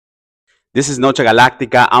This is Noche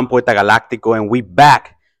Galactica. I'm Poeta Galactico, and we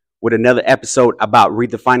back with another episode about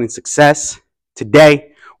redefining success.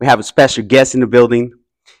 Today, we have a special guest in the building.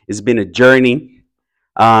 It's been a journey.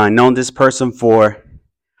 Known this person for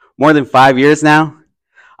more than 5 years now,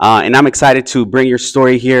 and I'm excited to bring your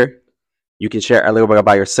story here. You can share a little bit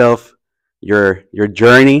about yourself, your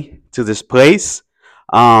journey to this place.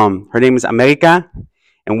 Her name is America,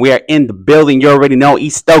 and we are in the building. You already know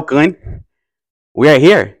East Oakland. We are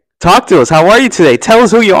here. Talk to us. How are you today? Tell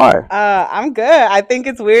us who you are. I'm good. I think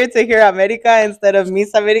it's weird to hear America instead of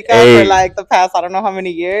Miss America for Hey, like the past I don't know how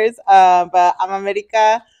many years. But I'm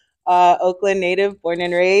America, Oakland native, born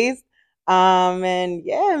and raised. And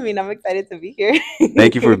yeah, I mean I'm excited to be here.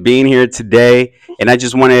 thank you for being here today. And I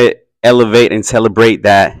just want to elevate and celebrate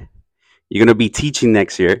that you're going to be teaching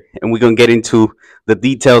next year. And we're going to get into the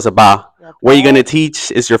details about what you're going to Okay.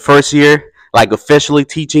 teach. It's your first year, like officially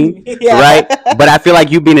teaching, right? Yeah. But I feel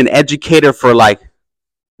like you've been an educator for like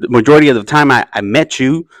the majority of the time I met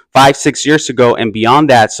you 5, 6 years ago and beyond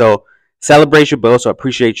that. So celebration, but also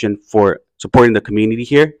appreciation for supporting the community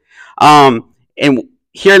here. And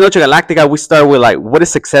here in Noche Galactica, we start with like what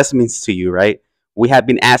does success means to you, right? We have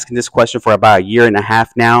been asking this question for about a year and a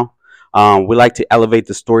half now. We like to elevate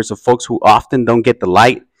the stories of folks who often don't get the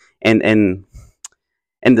light and and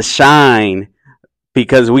and the shine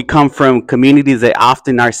because we come from communities that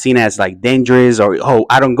often are seen as like dangerous or oh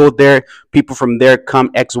I don't go there. People from there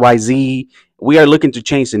come XYZ. We are looking to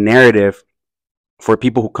change the narrative for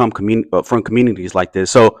people who come from communities like this.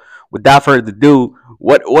 So without further ado,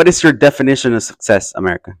 what is your definition of success,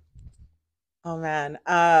 America? Oh man.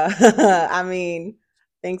 I mean,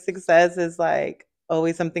 I think success is like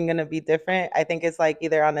always something gonna be different. I think it's like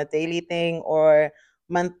either on a daily thing or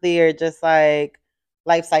monthly or just like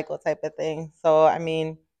life cycle type of thing. So I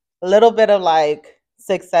mean, a little bit of like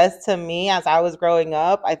success to me as I was growing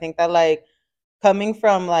up, I think that like coming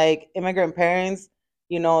from like immigrant parents,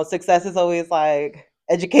 success is always like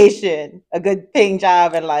education, a good paying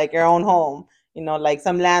job and like your own home, like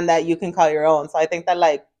some land that you can call your own. So I think that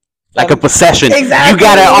like Like a possession. You exactly.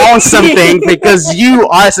 gotta own something because you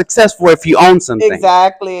are successful if you own something.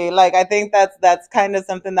 Exactly. Like I think that's kind of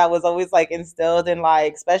something that was always like instilled in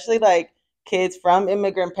like especially like kids from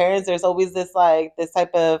immigrant parents. There's always this like this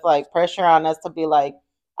type of like pressure on us to be like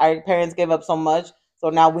our parents gave up so much, so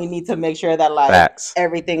now we need to make sure that like Facts.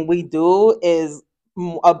 everything we do is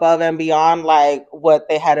above and beyond like what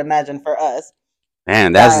they had imagined for us.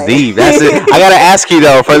 Man, that's Like deep. That's it. I gotta ask you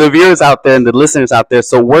though, for the viewers out there and the listeners out there.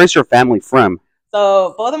 So, where's your family from?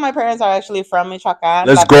 so both of my parents are actually from Michoacan,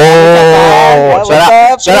 Let's La Piedad, Michoacan. go. Yeah, what's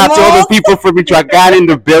up, Shout out to all the primos? people from Michoacan in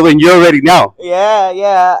the building. You already know. Yeah,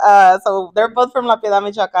 yeah. So they're both from La Piedad,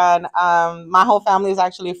 Michoacan. My whole family is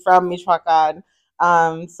actually from Michoacan.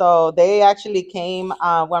 So they actually came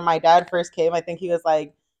when my dad first came. I think he was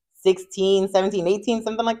like 16, 17, 18,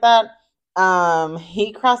 something like that.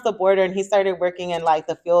 He crossed the border and he started working in like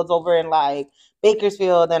the fields over in like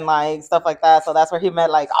Bakersfield and like stuff like that. So that's where he met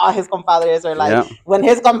like all his compadres, or like Yeah. when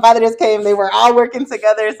his compadres came, they were all working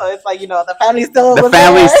together. So it's like, the family still The was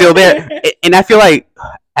family is still there. there. And I feel like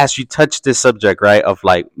as you touch this subject, right, of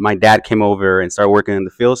like my dad came over and started working in the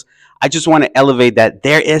fields, I just want to elevate that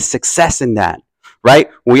there is success in that. Right?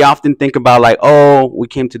 We often think about like, oh, we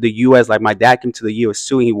came to the US, like my dad came to the US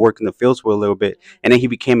too, and he worked in the fields for a little bit and then he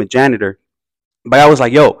became a janitor. But I was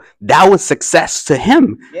like, yo, that was success to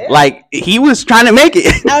him. Yeah. Like he was trying to make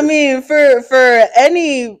it. I mean, for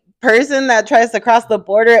any person that tries to cross the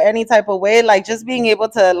border any type of way, like just being able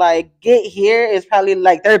to like get here is probably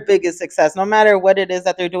like their biggest success. No matter what it is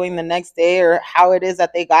that they're doing the next day or how it is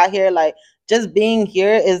that they got here, like just being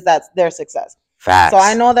here is that's their success. So I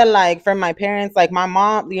Facts. know that like for my parents, like my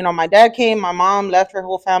mom, my dad came, my mom left her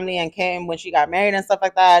whole family and came when she got married and stuff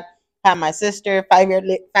like that. Had my sister 5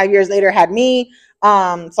 years later had me.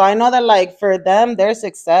 So I know that like for them, their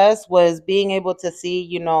success was being able to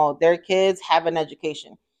see, their kids have an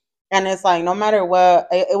education. And it's like no matter what,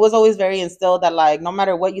 it was always very instilled that like no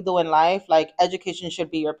matter what you do in life, like education should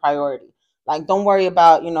be your priority. Like don't worry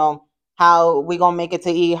about, how we gonna make it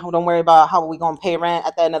to eat. Don't worry about how we gonna pay rent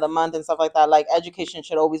at the end of the month and stuff like that. Like education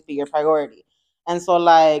should always be your priority. And so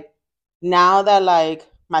like now that like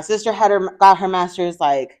my sister got her master's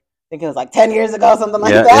like I think it was like 10 years ago, something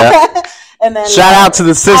like Yeah, yeah. that. And then Shout like out to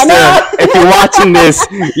the I sister. If you're know. watching this,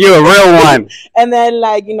 you're a real one. And then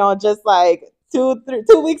like just like 2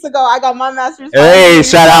 weeks ago, I got my master's Hey, finally.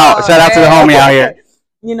 So shout out to the homie out yeah.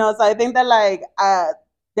 here. So I think that like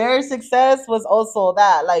their success was also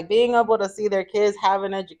that like being able to see their kids have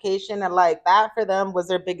an education, and like that for them was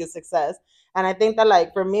their biggest success. And I think that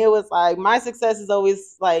like for me it was like my success is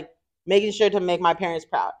always like making sure to make my parents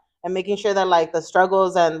proud. and making sure that like the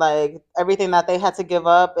struggles and like everything that they had to give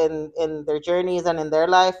up in their journeys and in their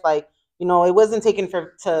life, like, it wasn't taken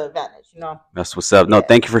for to advantage. That's what's up. No, Yeah.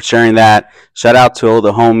 thank you for sharing that. Shout out to all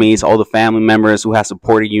the homies, all the family members who have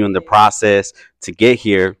supported you in the process to get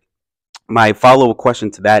here. My follow up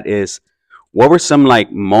question to that is, what were some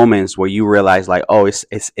like moments where you realized like, oh,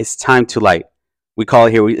 it's time to like, we call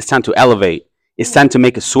it here, it's time to elevate. It's time to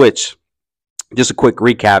make a switch. Just a quick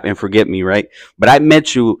recap and forget me, right? But I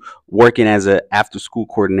met you working as a after school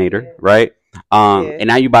coordinator, right? Yeah. And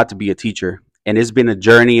now you're about to be a teacher, and it's been a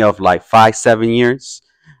journey of like 5 7 years,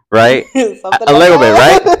 right? Something A like little bit,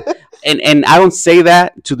 right? that. And I don't say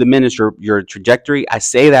that to diminish your trajectory. I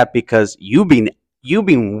say that because you've been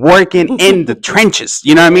working in the trenches.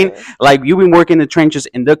 You know what I mean? Yeah. Like you've been working in the trenches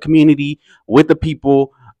in the community with the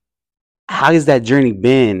people. How has that journey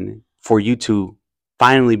been for you to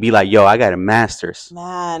finally be like, yo, I got a master's?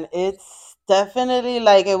 Man, it's definitely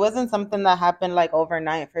like it wasn't something that happened like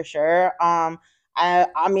overnight for sure.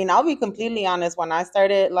 I mean, I'll be completely honest. When I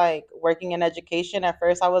started like working in education, at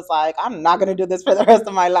first I was like, I'm not gonna do this for the rest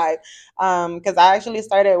of my life. Because I actually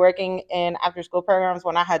started working in after school programs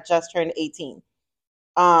when I had just turned 18.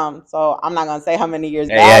 So I'm not gonna say how many years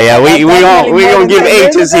Yeah, yeah, back, yeah. but We that's we definitely gonna we more gonna than give 10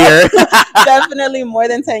 years H's ago. here. Definitely more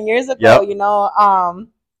than 10 years ago, Yep. you know.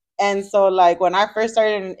 And so like when I first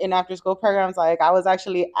started in after school programs, like I was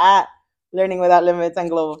actually at Learning Without Limits and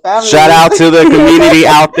Global Shout Families. out to the community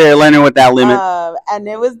out there learning without limit. And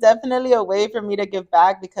it was definitely a way for me to give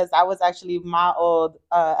back because that was actually my old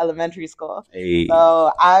elementary school. Hey,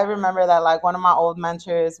 So I remember that like one of my old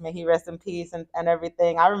mentors, may he rest in peace and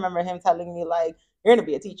everything. I remember him telling me like, "You're gonna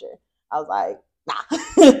be a teacher." I was like,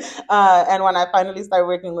 "Nah." And when I finally started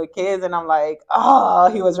working with kids, and I'm like, "Oh,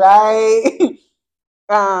 he was right."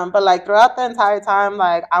 But like throughout the entire time,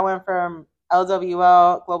 like I went from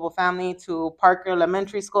LWL Global Family to Parker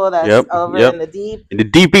Elementary School that's yep, over in yep. the deep. In the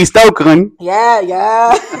deep East Oakland. Yeah,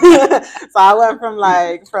 yeah. So I went from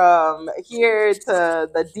like from here to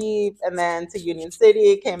the deep and then to Union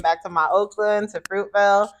City, came back to my Oakland to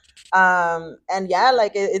Fruitvale. And yeah,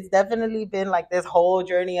 like it's definitely been like this whole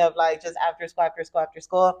journey of like just after school, after school, after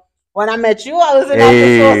school. When I met you, I was in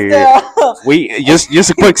after school Hey, still. we just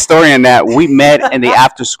a quick story on that. We met in the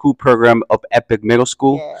after school program of Epic Middle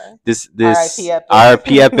School. Yeah. This R.I.P. Epic.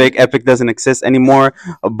 RP Epic. Epic doesn't exist anymore,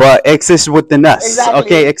 but exists within us. Okay,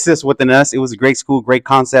 Exactly. exists within us. It was a great school, great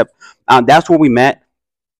concept. That's where we met.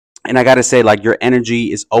 And I gotta say, like your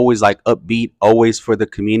energy is always like upbeat, always for the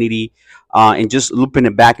community, and just looping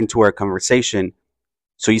it back into our conversation.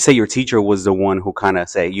 So you say your teacher was the one who kind of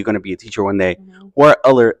say you're gonna be a teacher one day. Mhm. What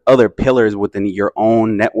are other pillars within your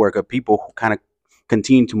own network of people who kind of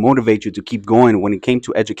continue to motivate you to keep going when it came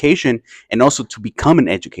to education and also to become an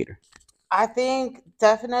educator? I think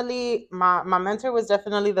definitely my mentor was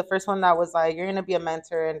definitely the first one that was like, "You're gonna be a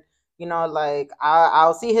mentor," and like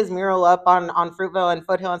I'll see his mural up on Fruitvale and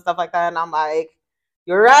Foothill and stuff like that, and I'm like,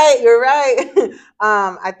 "You're right, you're right."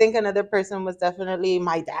 I think another person was definitely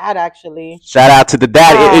my dad, actually. Shout out to the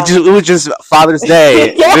dad. Um, It was just Father's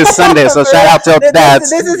Day yeah, this Sunday, so for shout real. out to all the dads.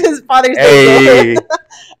 This is his Father's Day Hey, gift.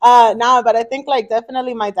 No, but I think like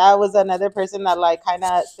definitely my dad was another person that like kind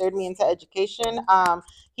of steered me into education.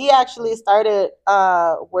 He actually started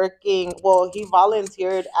working. Well, he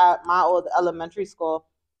volunteered at my old elementary school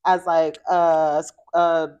as like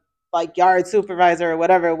like yard supervisor or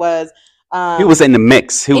whatever it was. he was Um, in the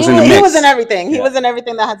mix. He was in the he was in mix. everything. He Yeah. was in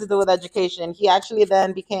everything that had to do with education. He actually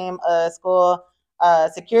then became a school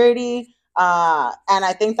security. And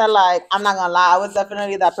I think that like I'm not gonna lie, I was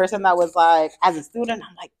definitely that person that was like, as a student,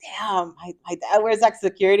 I'm like, damn, my dad wears like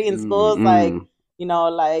security in schools, like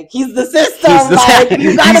Mm-mm. like he's the He's system, like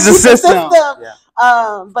you the gotta he's the beat the system. system.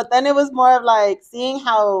 Yeah. But then it was more of like seeing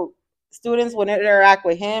how students would interact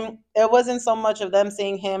with him. It wasn't so much of them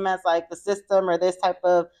seeing him as like the system or this type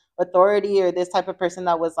of authority or this type of person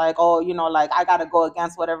that was like, oh, like I gotta go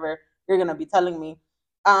against whatever you're gonna be telling me.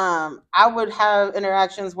 I would have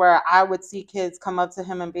interactions where I would see kids come up to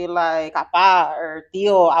him and be like, "Apa" or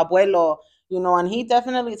 "Tío," "Abuelo," and he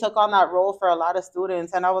definitely took on that role for a lot of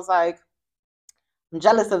students. And I was like, I'm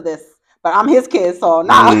jealous of this, but I'm his kid, so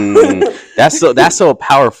nah. That's so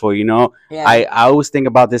powerful. Yeah, I always think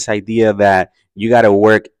about this idea that you got to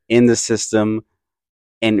work in the system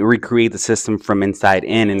and recreate the system from inside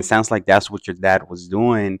in, and it hmm, sounds like that's what your dad was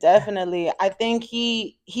doing. definitely. I think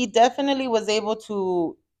he definitely was able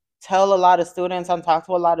to tell a lot of students and talk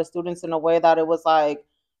to a lot of students in a way that it was like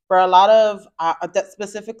for a lot of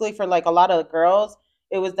specifically for like a lot of girls,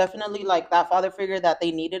 it was definitely like that father figure that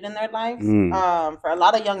they needed in their lives. Mm. For a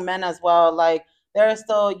lot of young men as well, like there are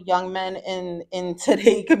still young men in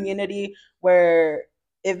today community where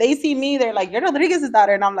if they see me, they're like, "You're Rodriguez's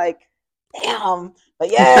daughter," and I'm like, "Damn!"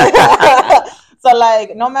 But yeah, so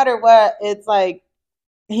like, no matter what, it's like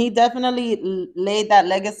he definitely laid that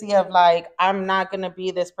legacy of like, I'm not gonna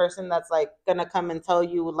be this person that's like gonna come and tell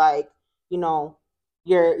you like, you know,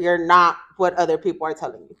 you're not what other people are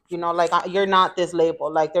telling you. You know, like you're not this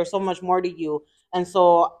label. Like there's so much more to you. And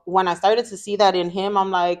so when I started to see that in him,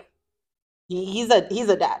 I'm like, he's a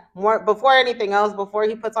dad. More before anything else, before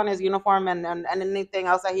he puts on his uniform and anything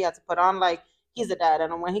else that he had to put on, like he's a dad.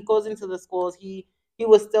 And when he goes into the schools, he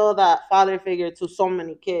was still that father figure to so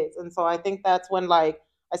many kids. And so I think that's when like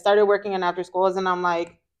I started working in after schools, and I'm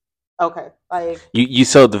like, okay, like You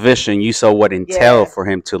saw the vision, you saw what entailed yeah, for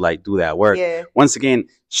him to like do that work. yeah, Once again,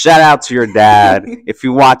 shout out to your dad. If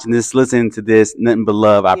you're watching this, listening to this, nothing but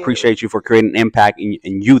love. I yeah, appreciate you for creating an impact in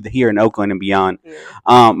you here in Oakland and beyond.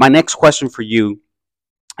 yeah. My next question for you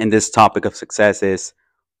in this topic of success is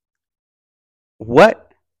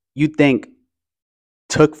what you think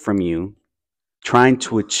took from you trying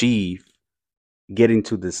to achieve getting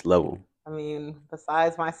to this level. I mean,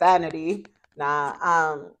 besides my sanity,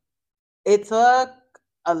 nah. It took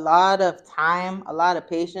a lot of time, a lot of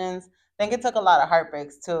patience. I think it took a lot of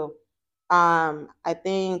heartbreaks too. I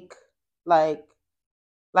think like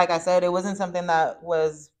like I said, it wasn't something that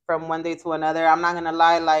was from one day to another. I'm not gonna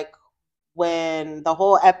lie, like when the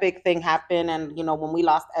whole Epic thing happened, and when we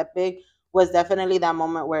lost Epic, was definitely that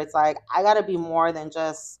moment where it's like I gotta be more than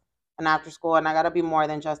just an after school, and I gotta be more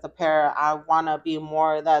than just a pair. I wanna be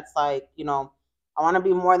more. That's like I want to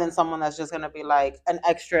be more than someone that's just gonna be like an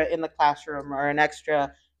extra in the classroom or an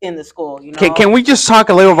extra in the school. Can we just talk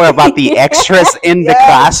a little bit about the extras in the Yes,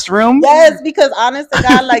 classroom? yes, because honest to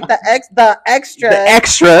God, like the The extras are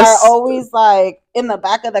extras, always like in the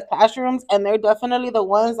back of the classrooms, and they're definitely the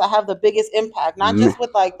ones that have the biggest impact, not man. just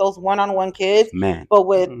with like those one-on-one kids, man. but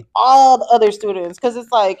with all the other students. Because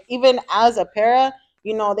it's like even as a para,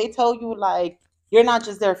 they tell you like you're not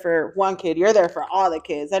just there for one kid, you're there for all the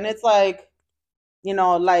kids, and it's like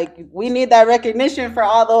like we need that recognition for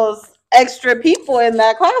all those extra people in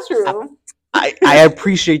that classroom. I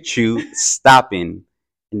appreciate you stopping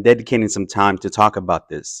and dedicating some time to talk about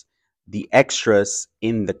this. The extras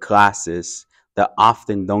in the classes that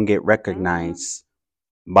often don't get Mhm. recognized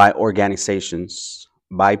by organizations,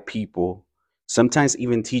 by people, sometimes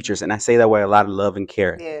even teachers, and I say that with a lot of love and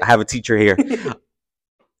care. Yeah. I have a teacher here.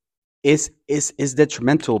 Is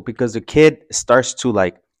detrimental because the kid starts to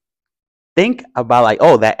like think about like,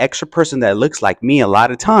 oh, that extra person that looks like me a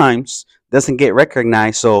lot of times doesn't get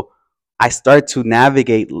recognized. So I start to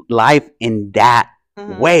navigate life in that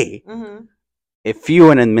Mhm. way. Mhm. If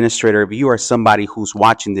you're an administrator, if you are somebody who's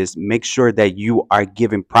watching this, make sure that you are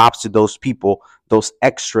giving props to those people, those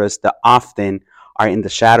extras that often are in the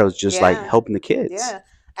shadows, just like Yeah. helping the kids. Yeah.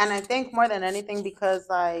 And I think more than anything, because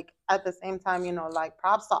like at the same time, like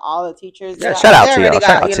props to all the teachers. Yeah, shout They out to already y'all.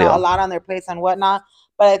 Shout got, out to a y'all. lot on their plates and whatnot.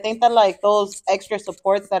 But I think that like those extra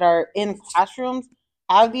supports that are in classrooms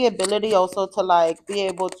have the ability also to like be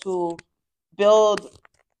able to build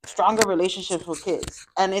stronger relationships with kids.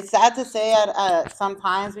 And it's sad to say at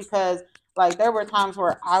sometimes, because like there were times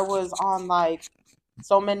where I was on like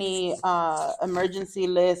so many emergency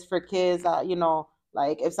lists for kids that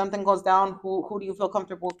like if something goes down, who do you feel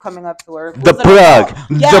comfortable coming up to, or The who's gonna plug. call?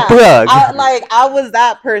 The Yeah, plug. I was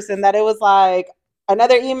that person that it was like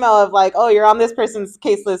another email of like, oh, you're on this person's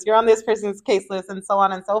case list, you're on this person's case list, and so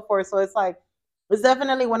on and so forth. So it's like it's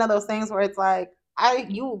definitely one of those things where it's like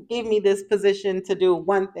you gave me this position to do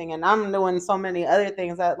one thing, and I'm doing so many other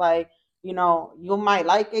things that like you might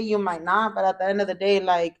like it, you might not, but at the end of the day,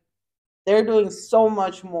 like they're doing so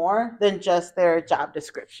much more than just their job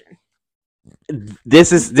description.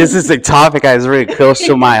 This is a topic that is really close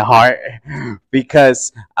to my heart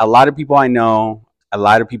because a lot of people I know, a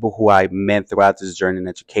lot of people who I met throughout this journey in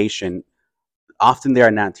education, often they are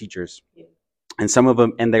not teachers, and some of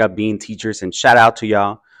them ended up being teachers. And shout out to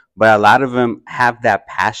y'all, but a lot of them have that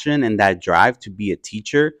passion and that drive to be a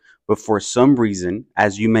teacher, but for some reason,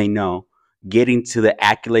 as you may know, getting to the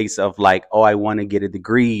accolades of like, oh, I want to get a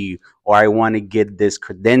degree or I want to get this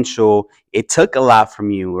credential, it took a lot from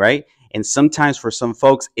you, right? And sometimes for some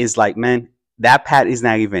folks it's like, man, that path is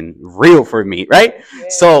not even real for me, right? Yeah.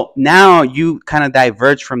 So now you kind of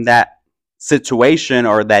diverge from that situation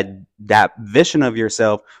or that vision of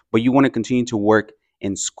yourself, but you want to continue to work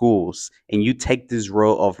in schools and you take this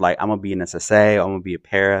role of like, I'm gonna be an SSA, or I'm gonna be a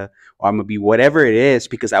para, or I'm gonna be whatever it is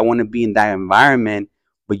because I want to be in that environment,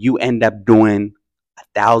 but you end up doing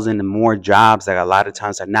 1,000 and more jobs that a lot of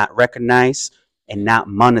times are not recognized and not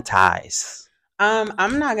monetized.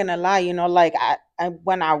 I'm not gonna lie, like I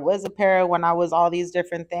when I was a para, when I was all these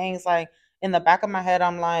different things, like in the back of my head,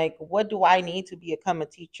 I'm like, what do I need to become a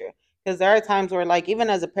teacher? Because there are times where, like, even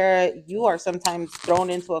as a parent, you are sometimes thrown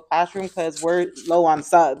into a classroom because we're low on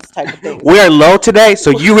subs, type of things. We are low today, so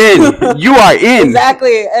you in. You are in.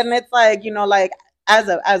 Exactly. And it's like, like, as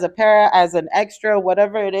a para, as an extra,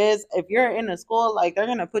 whatever it is, if you're in a school, like, they're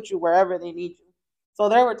gonna put you wherever they need you. So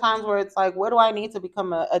there were times where it's like, what do I need to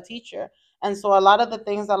become a teacher? And so a lot of the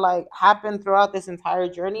things that, like, happened throughout this entire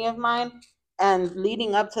journey of mine and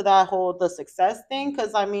leading up to that whole the success thing,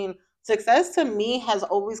 because I mean, success to me has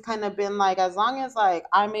always kind of been like, as long as, like,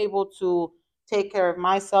 I'm able to take care of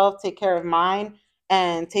myself, take care of mine,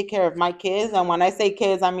 and take care of my kids. And when I say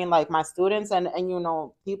kids, I mean, like, my students and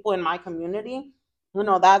people in my community.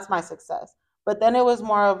 That's my success. But then it was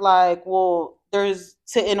more of like, well,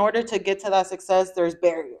 in order to get to that success, there's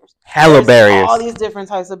barriers. Hella There's barriers. all these different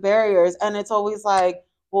types of barriers, and it's always like,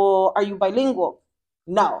 well, are you bilingual?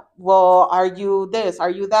 No. Well, are you this? Are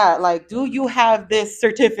you that? Like, do you have this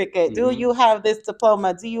certificate? Do Mhm. you have this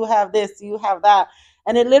diploma? Do you have this? Do you have that?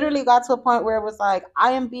 And it literally got to a point where it was like,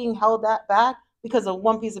 I am being held that back because of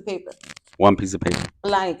one piece of paper. One piece of paper.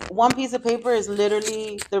 Like, one piece of paper is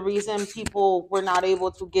literally the reason people were not able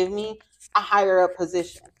to give me a higher up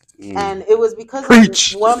position. Mm. And it was because of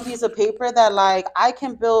Preach. one piece of paper that, like, I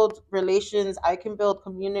can build relations, I can build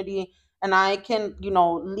community, and I can,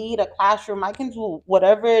 lead a classroom. I can do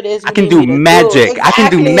whatever it is I you can need do me to do. magic. I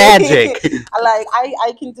can do Exactly. magic. Like,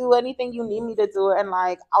 I can do anything you need me to do, and,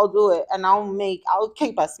 like, I'll do it, and I'll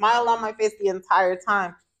keep a smile on my face the entire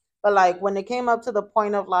time. But, like, when it came up to the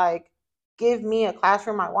point of, like, give me a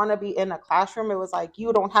classroom, I want to be in a classroom, it was like,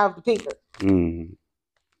 you don't have the paper. Mm.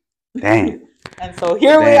 Damn. And so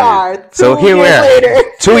here we Damn. are, So two here we years are, later.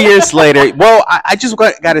 2 years later. Well, I just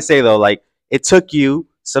got to say though, like it took you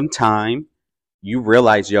some time. You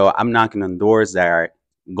realize, yo, I'm knocking on doors that are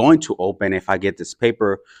going to open if I get this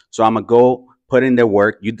paper. So I'm gonna go put in the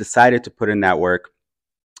work. You decided to put in that work,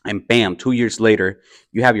 and bam, 2 years later,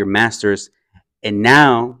 you have your master's, and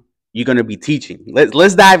now you're gonna be teaching.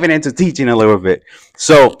 Let's dive into teaching a little bit.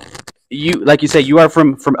 So you, like you said, you are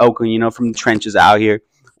from Oakland, from the trenches out here.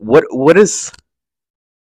 What is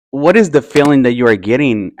the feeling that you are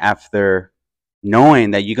getting after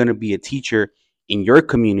knowing that you're going to be a teacher in your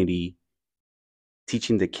community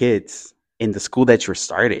teaching the kids in the school that you're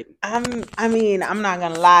started? I'm not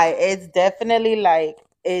gonna lie. It's definitely, like,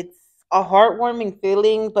 it's a heartwarming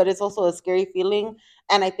feeling, but it's also a scary feeling.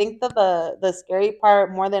 And I think that the scary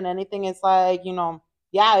part more than anything is, like,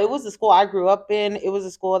 yeah, it was the school I grew up in. It was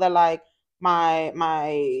a school that, like,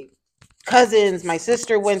 my cousins, my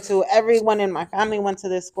sister went to. Everyone in my family went to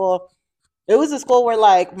this school. It was a school where,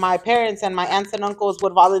 like, my parents and my aunts and uncles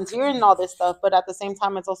would volunteer and all this stuff. But at the same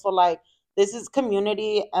time, it's also like, this is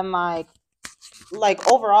community, and,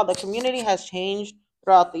 like overall the community has changed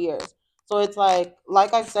throughout the years. So it's like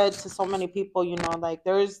I've said to so many people, like,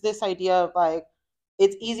 there's this idea of, like,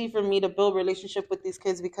 it's easy for me to build relationship with these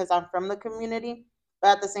kids because I'm from the community.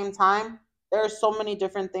 But at the same time, there are so many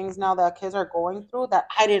different things now that kids are going through that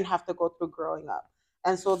I didn't have to go through growing up.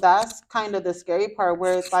 And so that's kind of the scary part,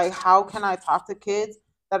 where it's like, how can I talk to kids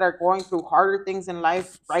that are going through harder things in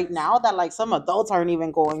life right now that, like, some adults aren't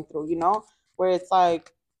even going through, where it's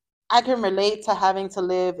like, I can relate to having to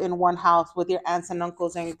live in one house with your aunts and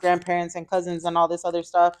uncles and grandparents and cousins and all this other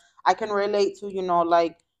stuff. I can relate to,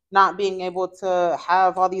 like, not being able to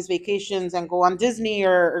have all these vacations and go on Disney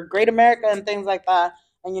or Great America and things like that.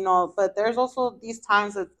 And, but there's also these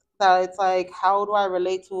times that it's like, how do I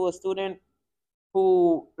relate to a student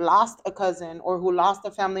who lost a cousin or who lost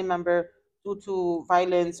a family member due to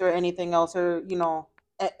violence or anything else, or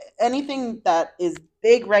anything that is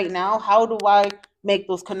big right now? How do I make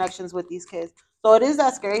those connections with these kids? So it is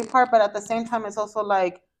that scary part, but at the same time, it's also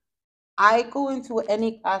like, I go into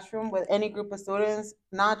any classroom with any group of students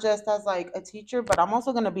not just as, like, a teacher, but I'm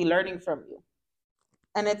also going to be learning from you.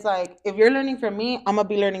 And it's like, if you're learning from me, I'm going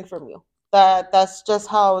to be learning from you. That's just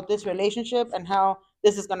how this relationship and how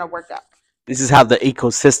this is going to work out. This is how the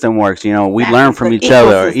ecosystem works. We learn Exactly, from the each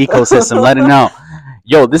other. ecosystem. Ecosystem. Let it know.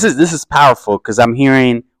 Yo, this is powerful because I'm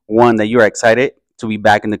hearing one that you're excited to be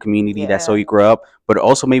back in the community that so Yeah. you grew up, but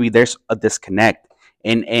also maybe there's a disconnect.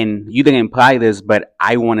 And you didn't imply this, but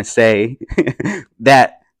I want to say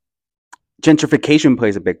that gentrification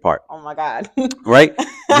plays a big part, Oh my God. right?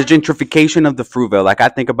 The gentrification of the Fruitvale. Like I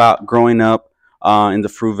think about growing up in the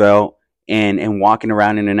Fruitvale and walking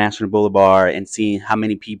around International Boulevard and seeing how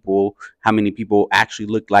many people actually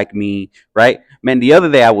look like me, right? Man, the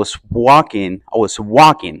other day I was walking,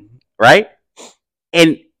 right?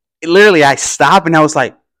 And literally I stopped and I was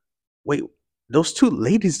like, wait, those two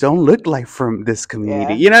ladies don't look like from this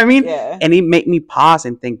community. Yeah. You know what I mean? Yeah. And it made me pause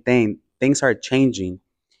and think, dang, things are changing,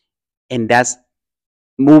 and that's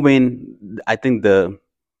moving. I think the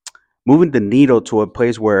moving the needle to a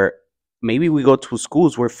place where maybe we go to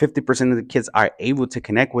schools where 50% of the kids are able to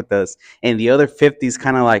connect with us, and the other 50 is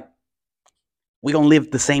kind of like we don't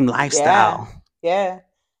live the same Yeah, lifestyle. yeah,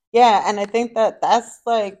 yeah, and I think that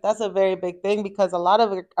that's a very big thing because a lot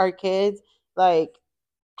of our kids like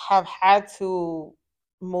have had to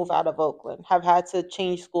move out of Oakland, have had to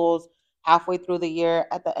change schools halfway through the year,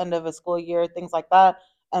 at the end of a school year, things like that.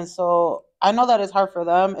 And so I know that it's hard for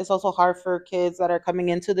them. It's also hard for kids that are coming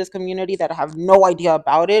into this community that have no idea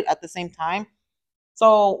about it at the same time.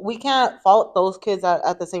 So we can't fault those kids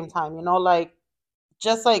at the same time, like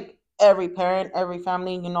just like every parent, every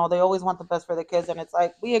family, they always want the best for the kids. And it's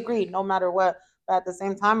like, we agree no matter what. But at the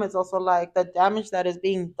same time, it's also like the damage that is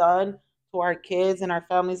being done to our kids and our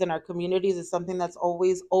families and our communities is something that's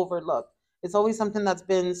always overlooked. It's always something that's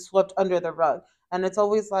been swept under the rug. And it's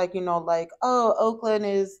always like, like, oh, Oakland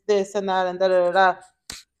is this and that and da da da da.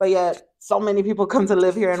 But yet, so many people come to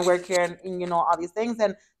live here and work here and all these things.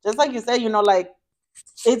 And just like you said, like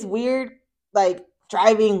it's weird, like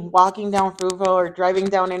walking down Fruitville or driving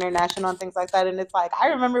down International and things like that. And it's like I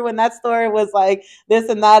remember when that store was like this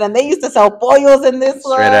and that, and they used to sell pollos in this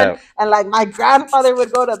Straight one, up. and like my grandfather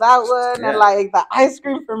would go to that one, and Yeah. like the ice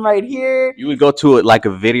cream from right here. You would go to it like a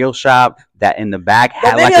video shop that in the back The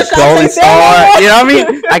had like video a shops clothing ain't there store. no You know what I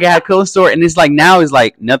mean? more. Like it had a clothing store, and it's like now is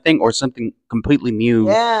like nothing or something completely new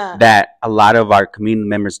Yeah, that a lot of our community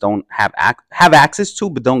members don't have access to,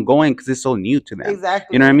 but don't go in because it's so new to them. You know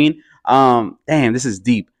what I exactly. mean? Damn, this is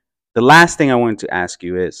deep. The last thing I wanted to ask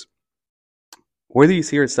you is, where do you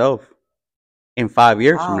see yourself in 5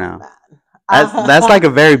 years from Oh now? man. That's like a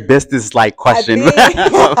very business like I question.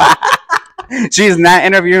 think. She's not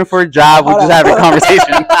interviewing for a job. We're Hold just having a on.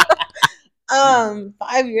 conversation.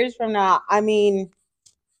 5 years from now, I mean,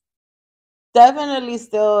 definitely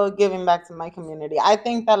still giving back to my community. I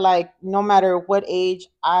think that like no matter what age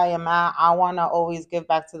I am at, I want to always give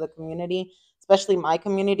back to the community, especially my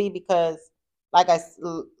community, because like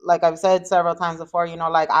I've said several times before,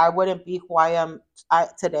 like I wouldn't be who I am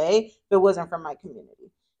today if it wasn't for my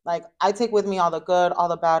community. Like I take with me all the good, all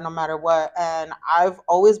the bad, no matter what. And I've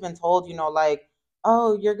always been told, like,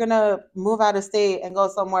 oh, you're gonna move out of state and go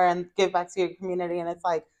somewhere and give back to your community. And it's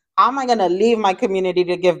like, how am I gonna leave my community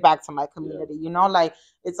to give back to my community? Like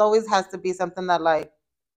it's always has to be something that like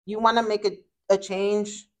you want to make a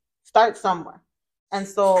change, start somewhere. And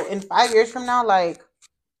so in 5 years from now, like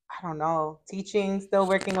I don't know, teaching, still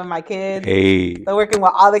working with my kids, Hey, still working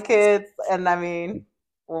with all the kids, and I mean,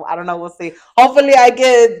 well, I don't know, we'll see. Hopefully, I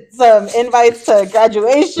get some invites to let's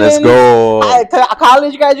graduations, go.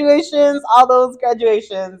 college graduations, all those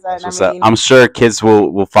graduations, That's and I what's up. mean, I'm sure kids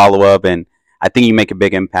will follow up, and I think you make a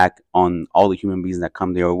big impact on all the human beings that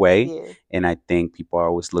come their way. yeah, And I think people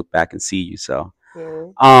always look back and see you. So,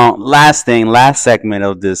 yeah. last thing, last segment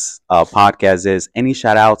of this podcast is any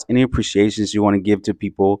shout outs, any appreciations you want to give to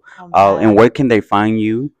people, Oh and man. where can they find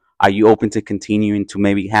you? Are you open to continuing to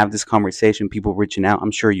maybe have this conversation? People reaching out,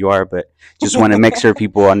 I'm sure you are, but just want to make sure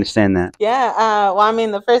people understand that. Yeah, well, I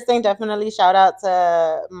mean, the first thing, definitely shout out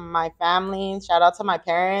to my family, shout out to my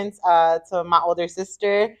parents, to my older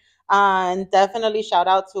sister, and definitely shout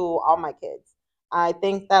out to all my kids. I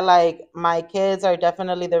think that like my kids are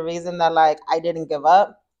definitely the reason that like I didn't give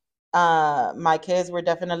up. My kids were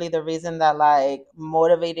definitely the reason that like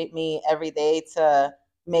motivated me every day to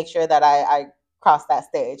make sure that I crossed that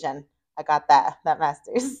stage and I got that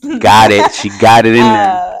master's. Got it. She got it in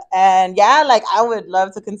there. And yeah, like I would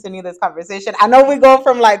love to continue this conversation. I know we go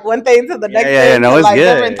from like one thing to the Yeah, next yeah, yeah. thing No, to it's like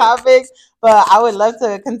different good. topics, but I would love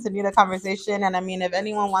to continue the conversation. And I mean, if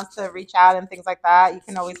anyone wants to reach out and things like that, you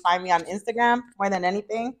can always find me on Instagram more than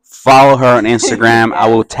anything. Follow her on Instagram. I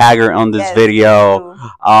Yes, will tag her on this yes, please video.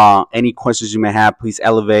 do. Any questions you may have, please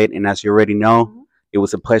elevate. And as you already know, Mhm. it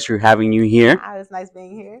was a pleasure having you here. Ah, it was nice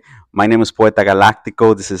being here. My name is Poeta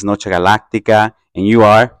Galactico. This is Noche Galactica. And you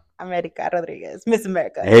are? America Rodriguez, Miss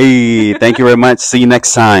America. Hey, thank you very much. See you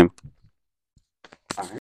next time.